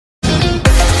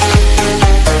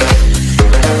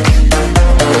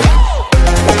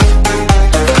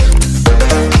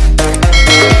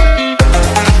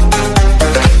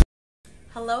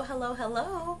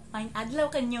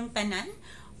kanyong tanan,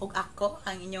 ug ako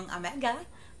ang inyong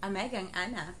Amegang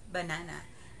Ana Banana.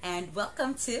 And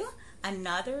welcome to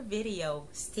another video.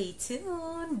 Stay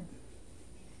tuned!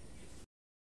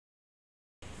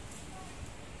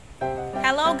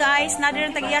 Hello guys! Nadir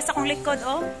ang tagiya sa kong likod,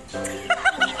 oh.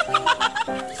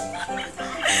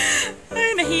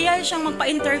 Ay, nahiya siyang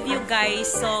magpa-interview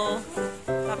guys. So,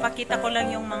 papakita ko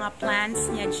lang yung mga plans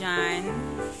niya dyan.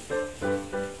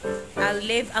 I'll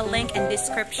leave a link in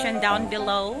description down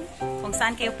below kung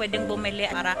saan kayo pwedeng bumili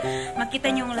para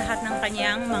makita niyo yung lahat ng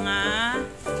kanyang mga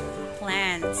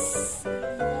plants.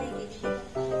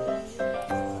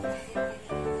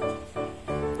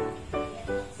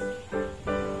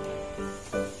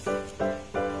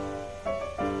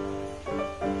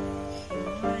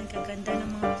 Ang kaganda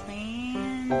ng mga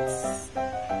plants.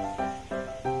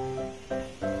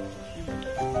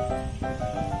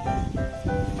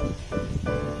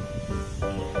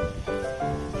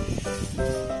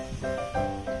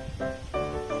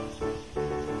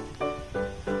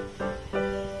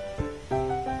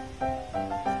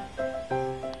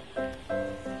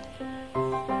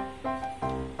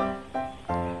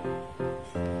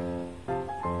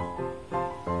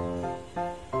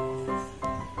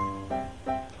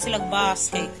 Silag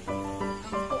basket.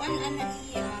 Ang kuan ana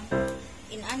niya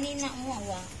inani na mo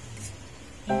wa.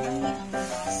 Inani ang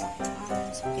basa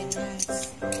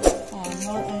succulents. Oh,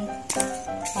 more on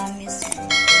promise.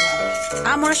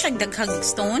 More siya daghag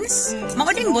stones.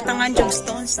 Mao ding butangan jog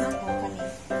stones no. Oh, kani.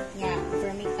 Ya,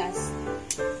 vermicas.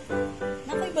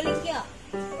 Nakoy baligya.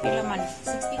 Pila man?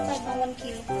 65 ang 1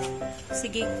 kilo.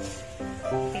 Sige.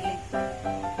 Pili.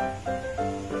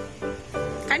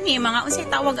 Kani mga unsay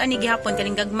tawag ani gihapon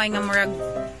kaning gagmay nga murag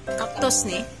cactus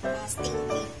ni?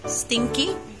 Stinky. Stinky?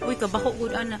 Uy, kabaho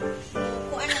gud ana.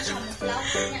 Kuan na siya,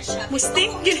 flower na siya. Mo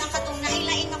stinky. Katong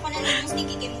nailain na panan mo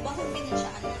stinky kay mo baho din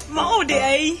siya ana. Mao di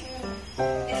ay.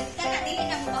 Pero kana dili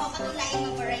na mo baho katong lain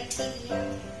nga variety niya.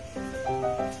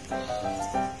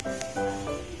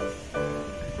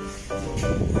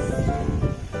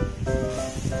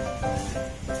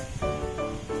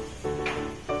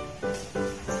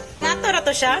 Natara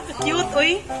to siya, cute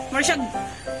uy. Mura siya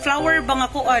flower ba nga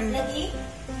kuan? Lagi,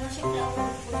 mo siya flower.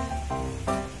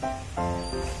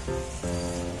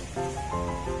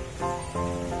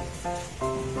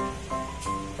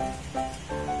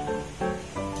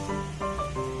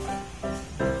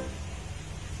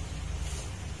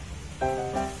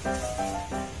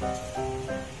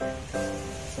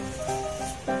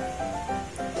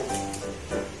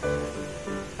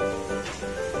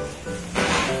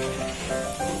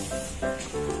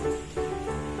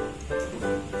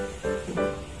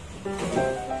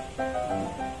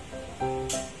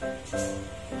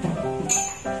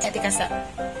 Kasa.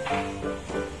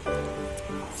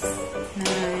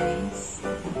 Nice.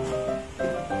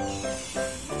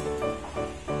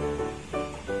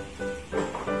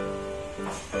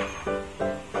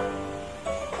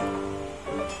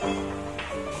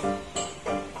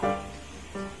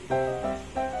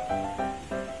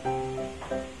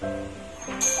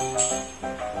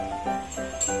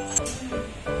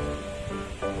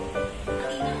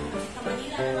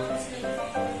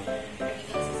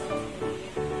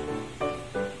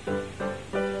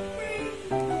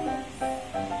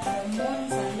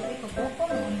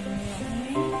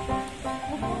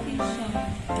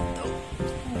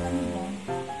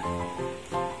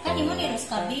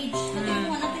 Cabbage. Natin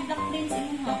mo natin black beans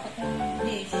imong katong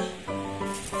dish.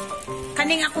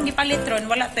 Kaning akong gipalitron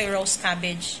wala tay rose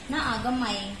cabbage. Naa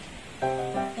gamay.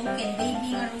 Tungkin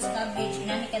baby nga rose cabbage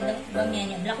inani kada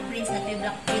gamay niya black beans natin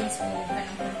black beans o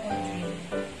kanang purple green.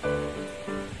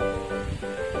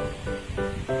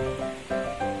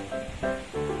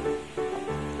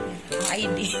 Ay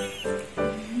di.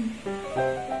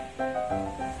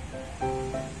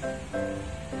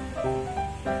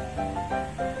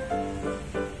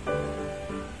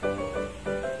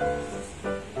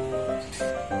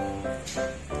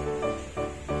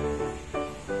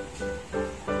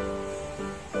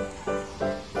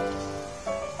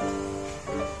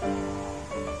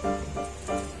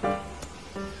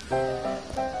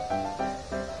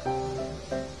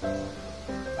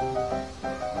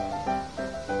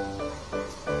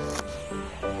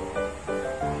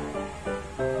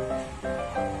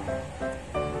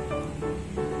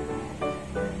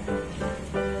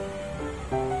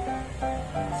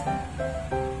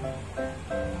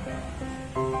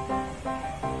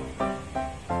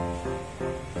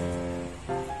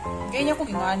 Kaya ko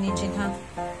gimani dyan ha.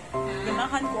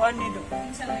 Ganahan ko ani do.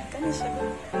 Kani siya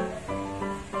do.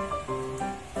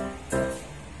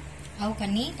 Aw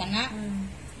kani kana.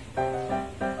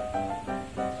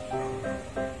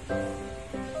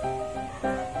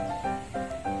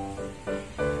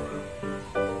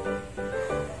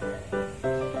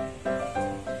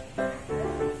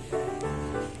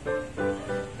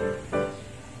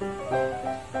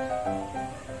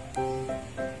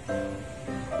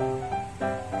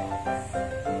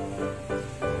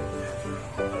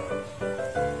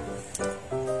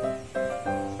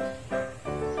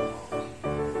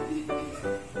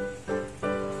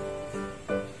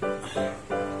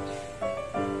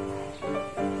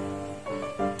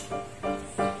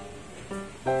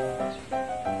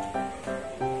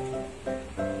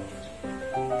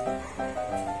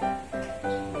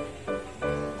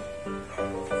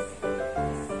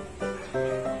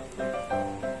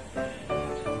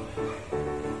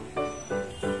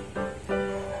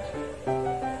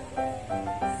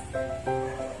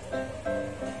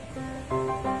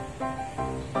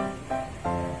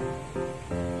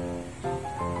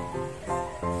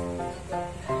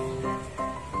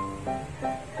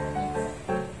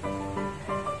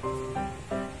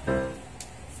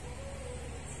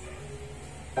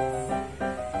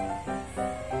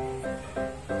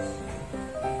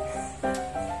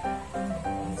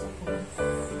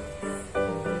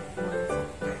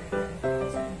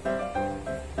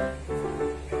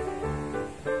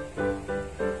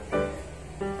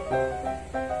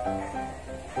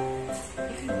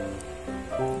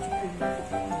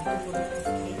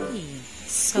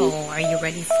 So, are you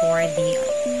ready for the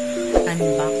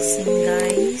unboxing,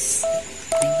 guys?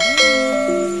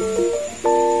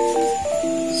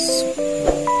 So,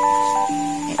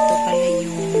 ito pala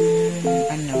yung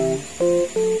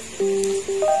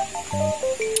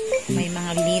may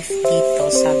mga leaf dito.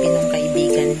 Sabi nung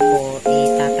kaibigan ko,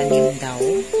 itatanim daw.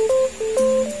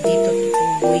 Dito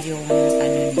tutubo yung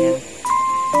niya,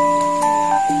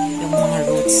 yung mga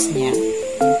roots niya.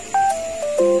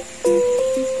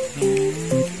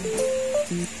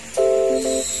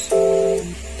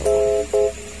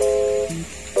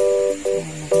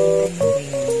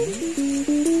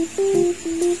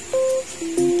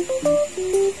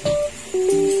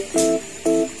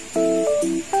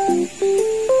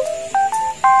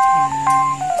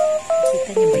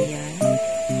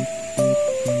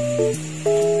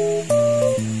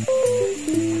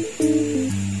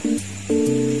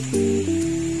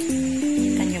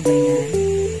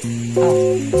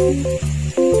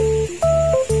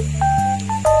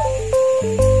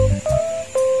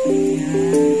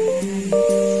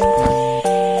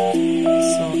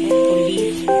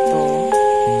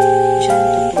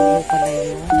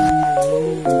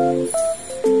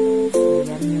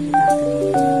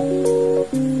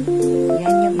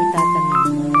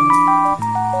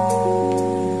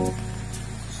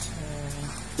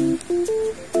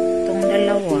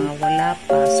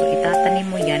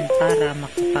 Para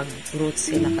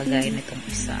makapag-roots sila kagaya nitong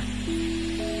isa.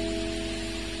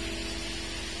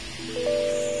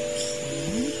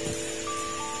 Okay.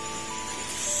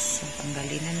 So,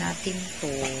 tanggalin na natin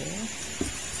to.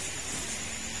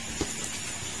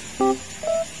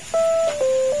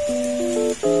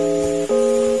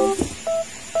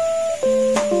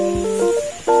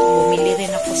 Bumili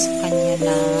rin ako sa kanya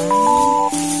na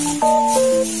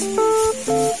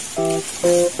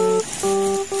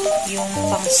yung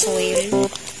pang soil.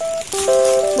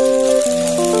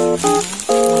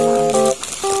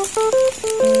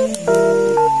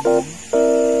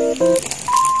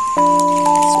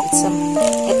 So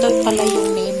ito pala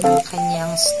yung name ng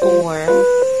kanyang store.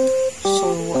 So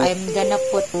I'm gonna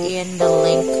put in the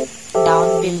link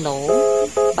down below.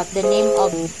 But the name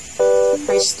of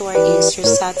her store is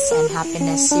Resets and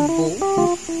Happiness Cebu.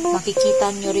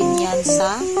 Makikita nyo rin yan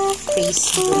sa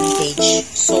Facebook page.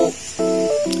 So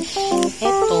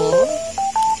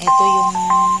ito yung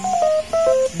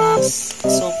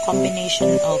so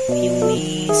combination of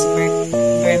Pumice,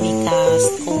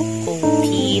 vermicast, cocoa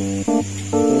peat,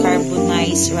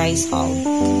 carbonized rice hull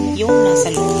yung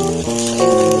nasa loob nito.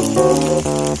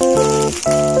 So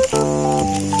ito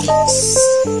yung mix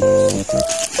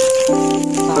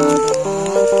para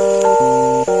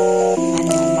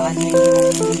maano yung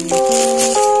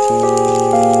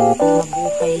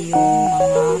mabuhay yung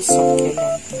mga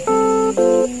succulent.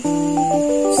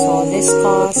 So this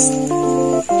cost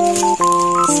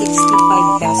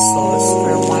 65 pesos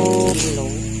per 1 kilo.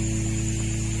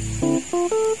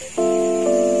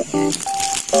 Yan.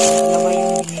 Dalawa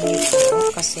yung binili ko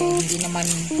kasi hindi naman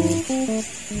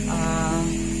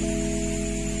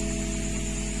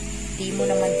di mo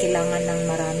naman kailangan ng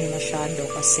marami masyado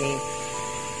kasi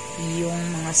yung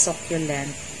mga succulent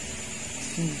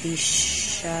hindi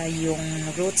siya yung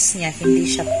roots niya hindi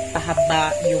siya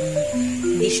pahaba, yung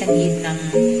hindi siya need ng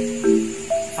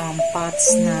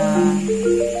pots na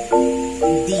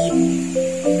deep,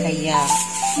 kaya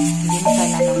hindi mo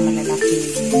kailangan ng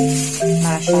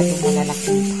masyadong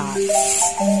malalaking pots.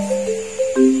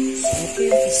 So ito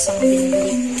yung isang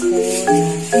binili ko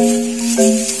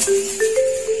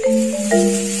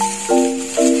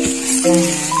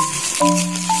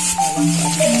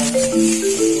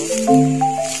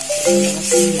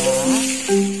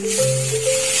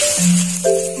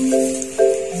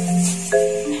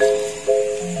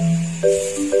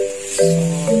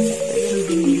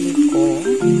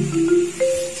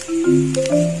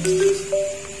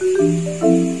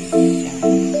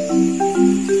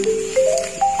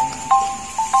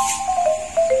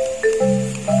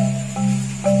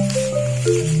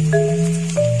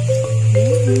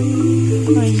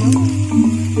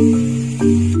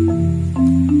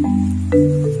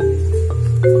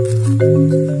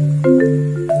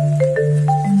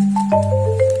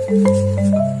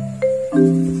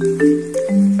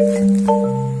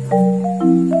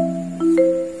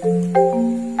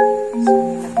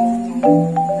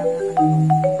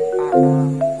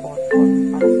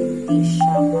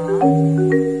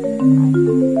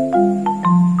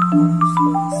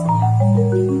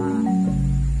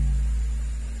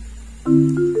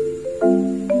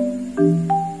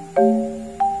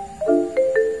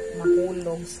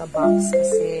nahulog sa box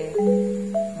kasi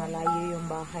malayo yung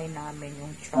bahay namin,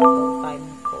 yung travel time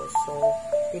ko. So,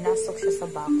 pinasok siya sa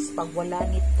box. Pag wala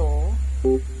nito,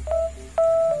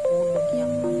 nahulog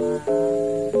yung mga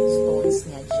stones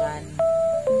niya dyan.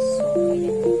 So, kaya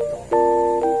ito.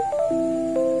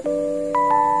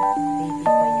 Baby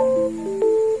pa yan.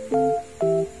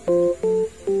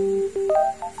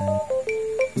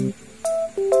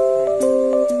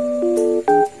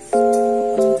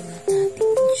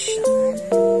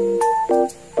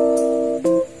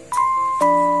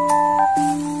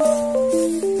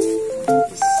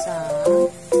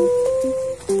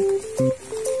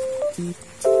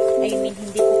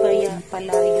 Hindi ko kaya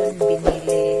pala yun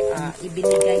binili,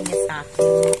 ibinigay niya sa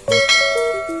akin.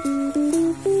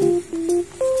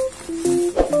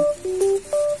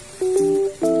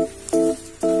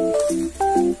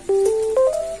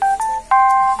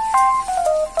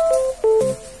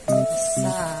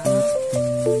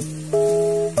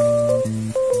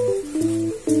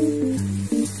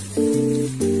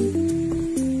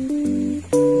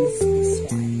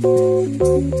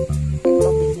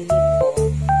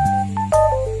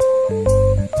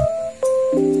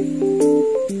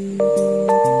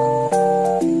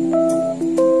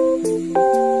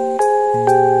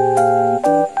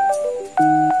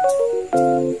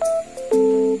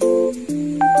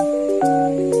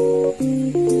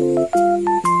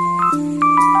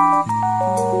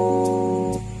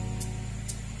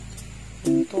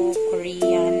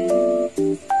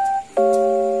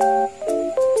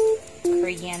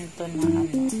 Korean to na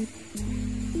ano,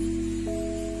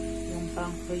 yung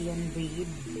pang Korean breed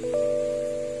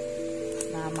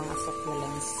na mga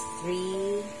succulents.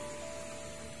 3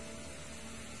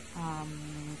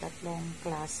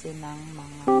 klase ng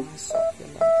mga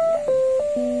succulent yan.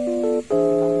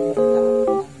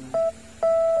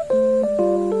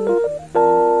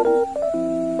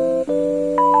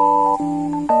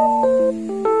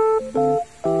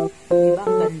 Ang ganda. Diba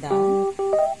ang ganda?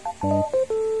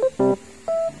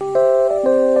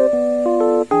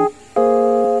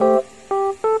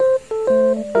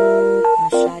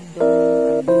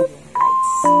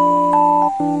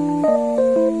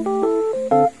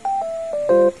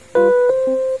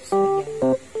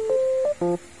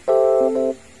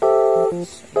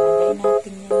 Ilagay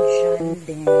natin yung dyan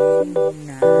din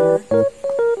muna.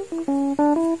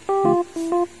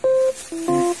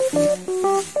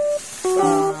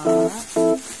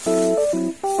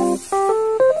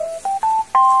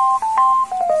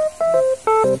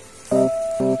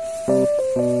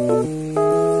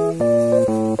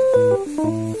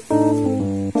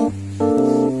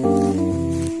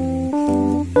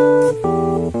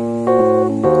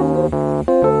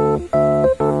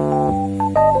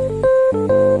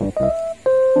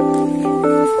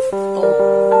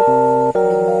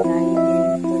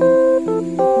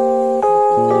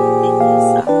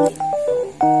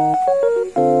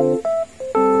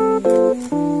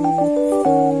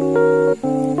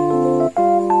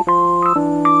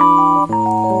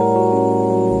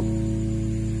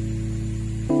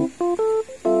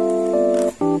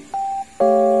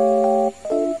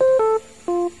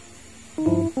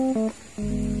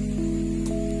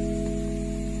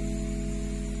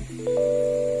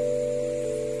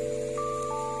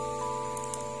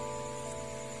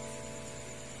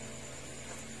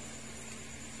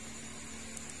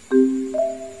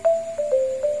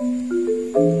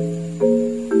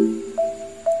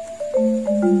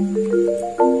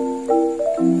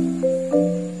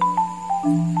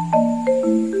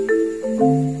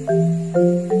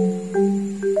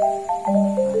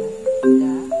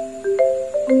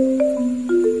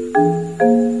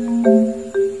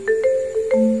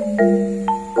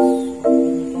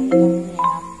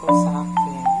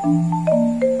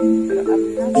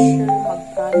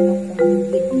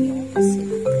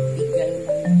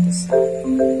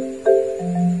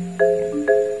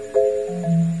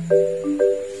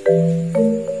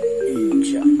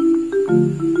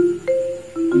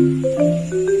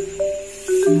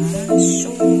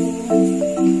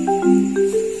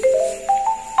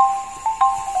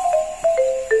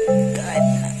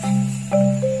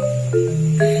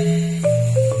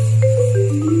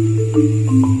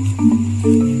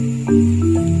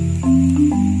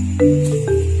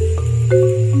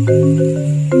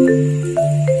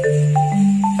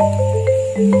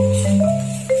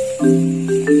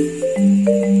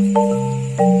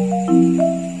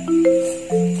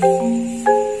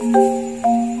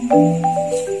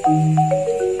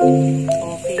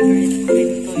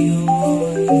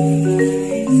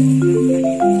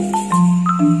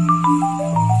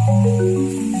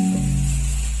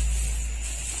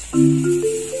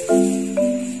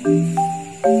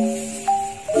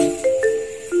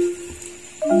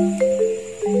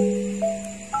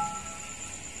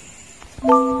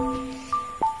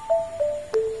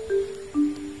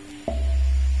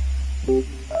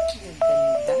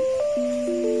 Ganda.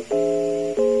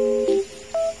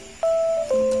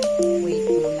 Wait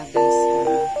muna guys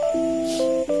ha.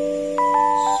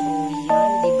 So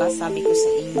yan, diba sabi ko sa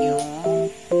inyo,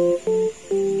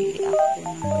 bili ako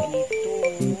ng ganito.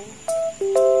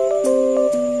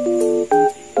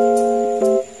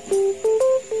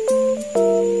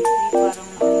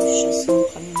 Parang ano siya sa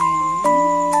kanya.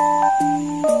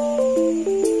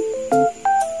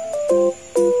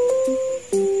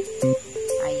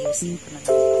 Ayusin ko na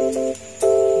lang.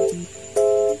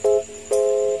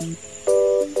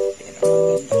 Pero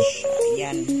maganda siya.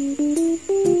 Yan.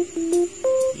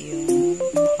 Yung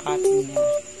pot niya.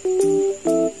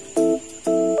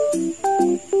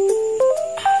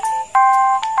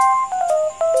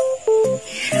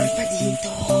 Meron pa dito.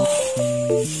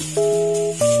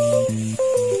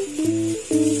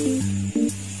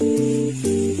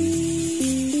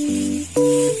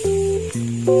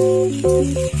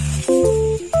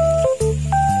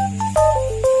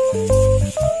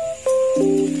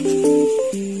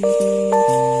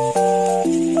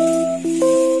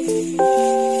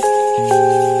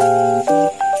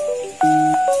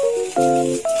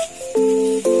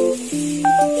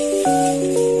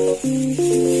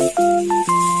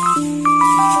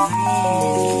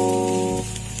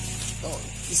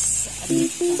 Isa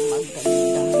dito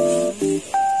maganda.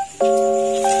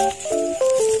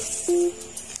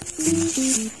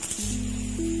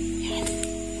 Yan.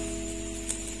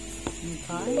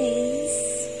 Guys.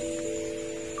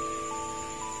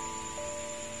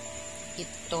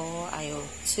 Ito ay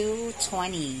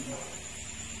 220.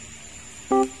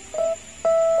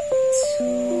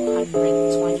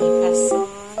 220 pesos.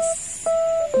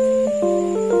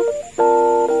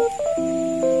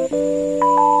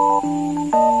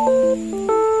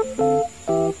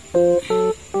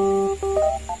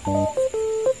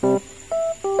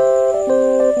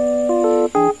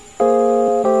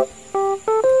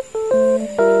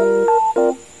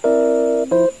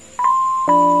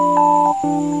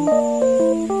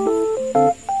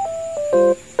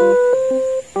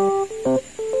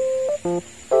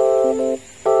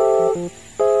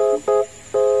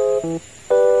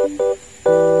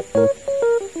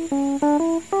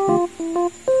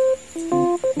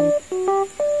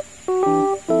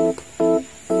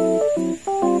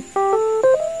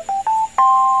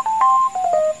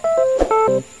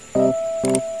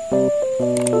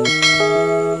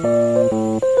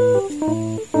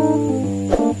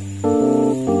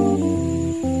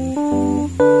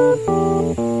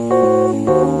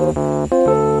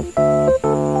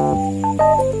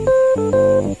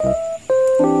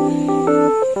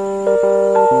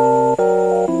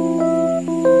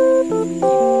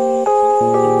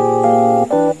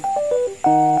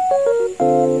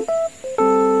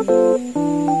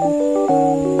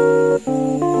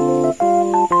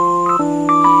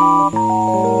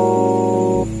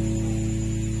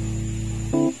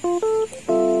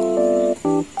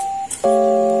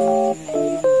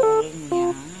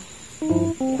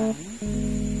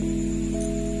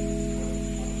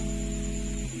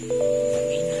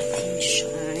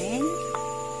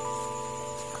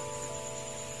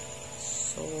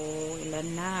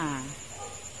 Na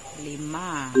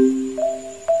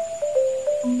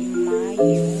 5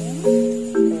 yung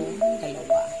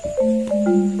dalawa.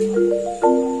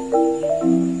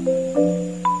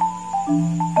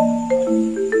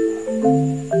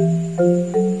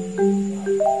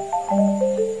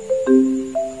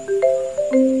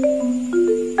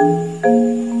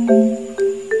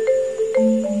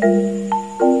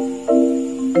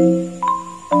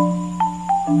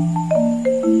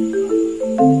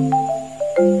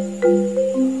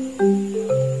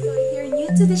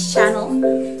 To this channel,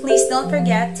 please don't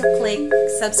forget to click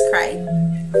subscribe.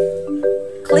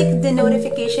 Click the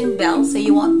notification bell so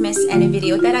you won't miss any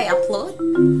video that I upload.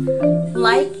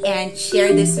 Like and share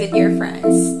this with your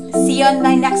friends. See you on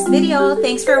my next video.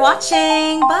 Thanks for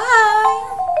watching. Bye!